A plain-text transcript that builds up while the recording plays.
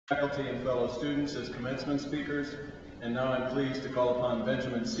Faculty and fellow students as commencement speakers, and now I'm pleased to call upon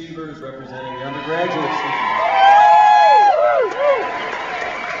Benjamin Seevers, representing the undergraduate students.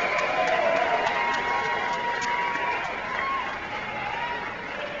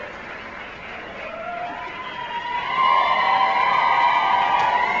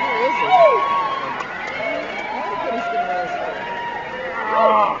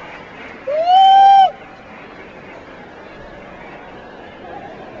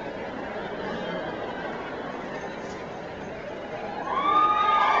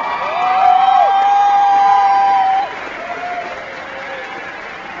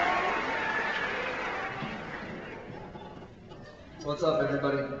 What's up,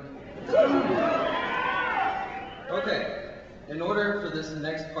 everybody? Okay, in order for this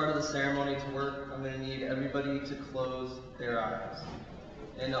next part of the ceremony to work, I'm going to need everybody to close their eyes.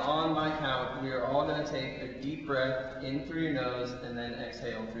 And on my count, we are all going to take a deep breath in through your nose and then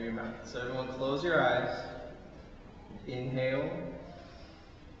exhale through your mouth. So everyone close your eyes. Inhale.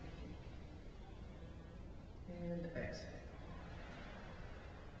 And exhale.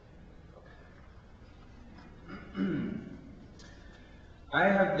 I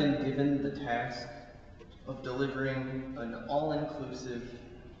have been given the task of delivering an all-inclusive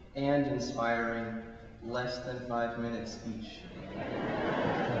and inspiring less than 5-minute speech.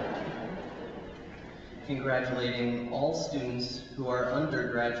 Congratulating all students who are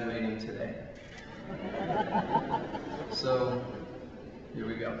undergraduating today. So, here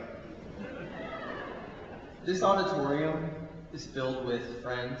we go. This auditorium is filled with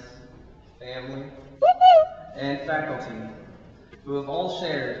friends, family, and faculty who have all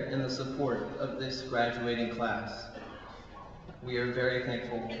shared in the support of this graduating class. We are very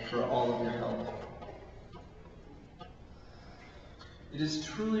thankful for all of your help. It is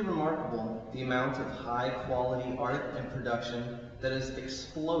truly remarkable the amount of high-quality art and production that has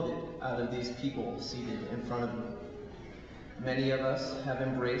exploded out of these people seated in front of you. Many of us have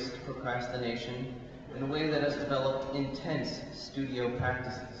embraced procrastination in a way that has developed intense studio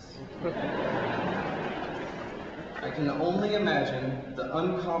practices. I can only imagine the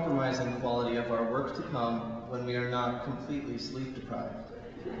uncompromising quality of our work to come when we are not completely sleep deprived.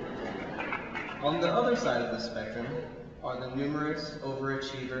 On the other side of the spectrum are the numerous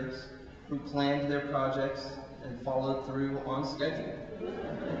overachievers who planned their projects and followed through on schedule.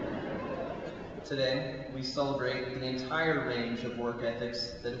 Today, we celebrate the entire range of work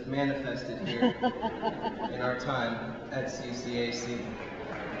ethics that have manifested here in our time at CCAC.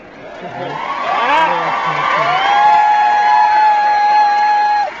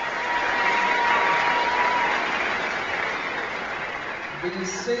 It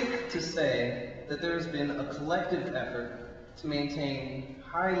is safe to say that there has been a collective effort to maintain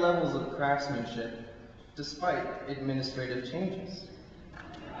high levels of craftsmanship despite administrative changes.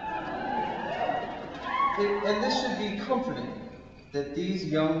 And this should be comforting that these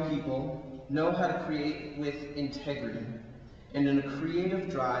young people know how to create with integrity and in a creative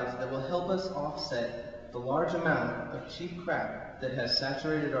drive that will help us offset the large amount of cheap crap that has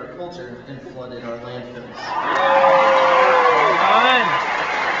saturated our culture and flooded our landfills.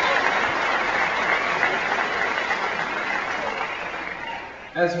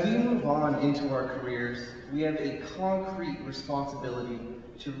 As we move on into our careers, we have a concrete responsibility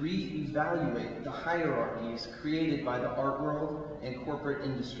to re-evaluate the hierarchies created by the art world and corporate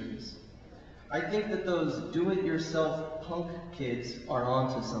industries. I think that those do-it-yourself punk kids are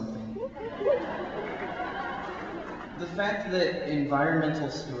onto something. The fact that environmental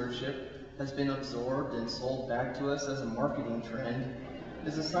stewardship has been absorbed and sold back to us as a marketing trend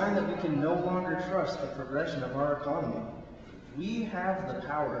is a sign that we can no longer trust the progression of our economy. We have the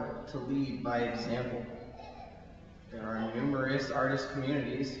power to lead by example. There are numerous artist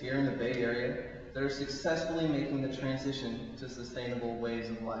communities here in the Bay Area that are successfully making the transition to sustainable ways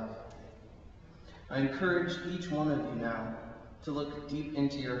of life. I encourage each one of you now to look deep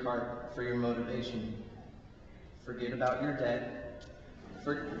into your heart for your motivation. Forget about your debt.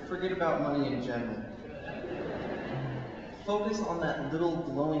 Forget about money in general. Focus on that little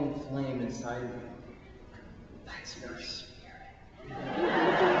glowing flame inside of you. That's your spirit.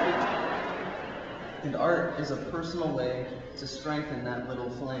 And art is a personal way to strengthen that little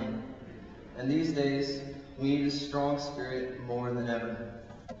flame. And these days, we need a strong spirit more than ever.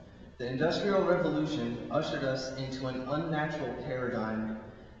 The Industrial Revolution ushered us into an unnatural paradigm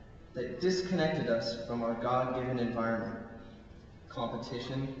that disconnected us from our God-given environment.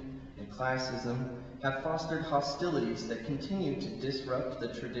 Competition and classism have fostered hostilities that continue to disrupt the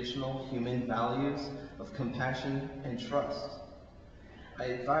traditional human values of compassion and trust. I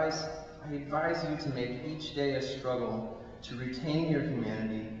advise you to make each day a struggle to retain your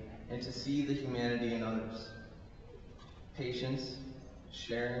humanity and to see the humanity in others. Patience,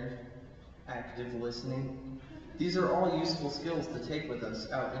 sharing, active listening, these are all useful skills to take with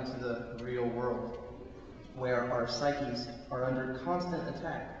us out into the real world, where our psyches are under constant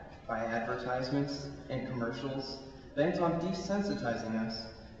attack by advertisements and commercials bent on desensitizing us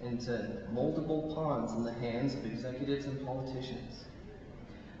into moldable pawns in the hands of executives and politicians.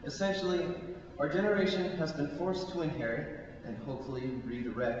 Essentially, our generation has been forced to inherit, and hopefully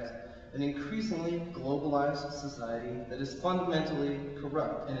redirect, an increasingly globalized society that is fundamentally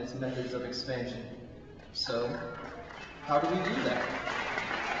corrupt in its methods of expansion. So, how do we do that?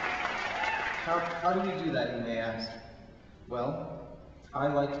 How do we do that, you may ask? Well, I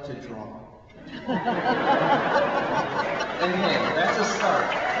like to draw. And hey, that's a start.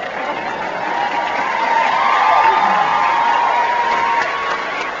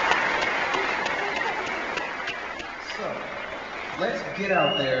 So, let's get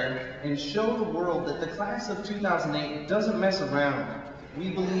out there and show the world that the class of 2008 doesn't mess around.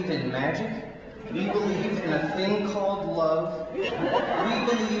 We believe in magic. We believe in a thing called love. We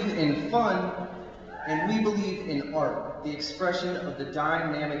believe in fun. And we believe in art, the expression of the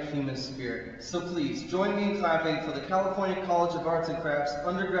dynamic human spirit. So please, join me in clapping for the California College of Arts and Crafts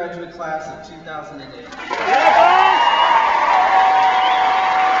undergraduate class of 2008.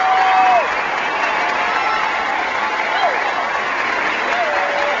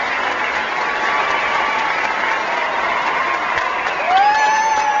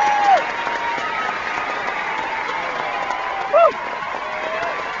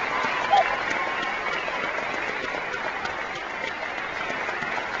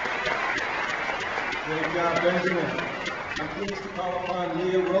 Great job, Benjamin. I'm pleased to call upon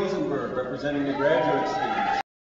Leah Rosenberg, representing the graduate students.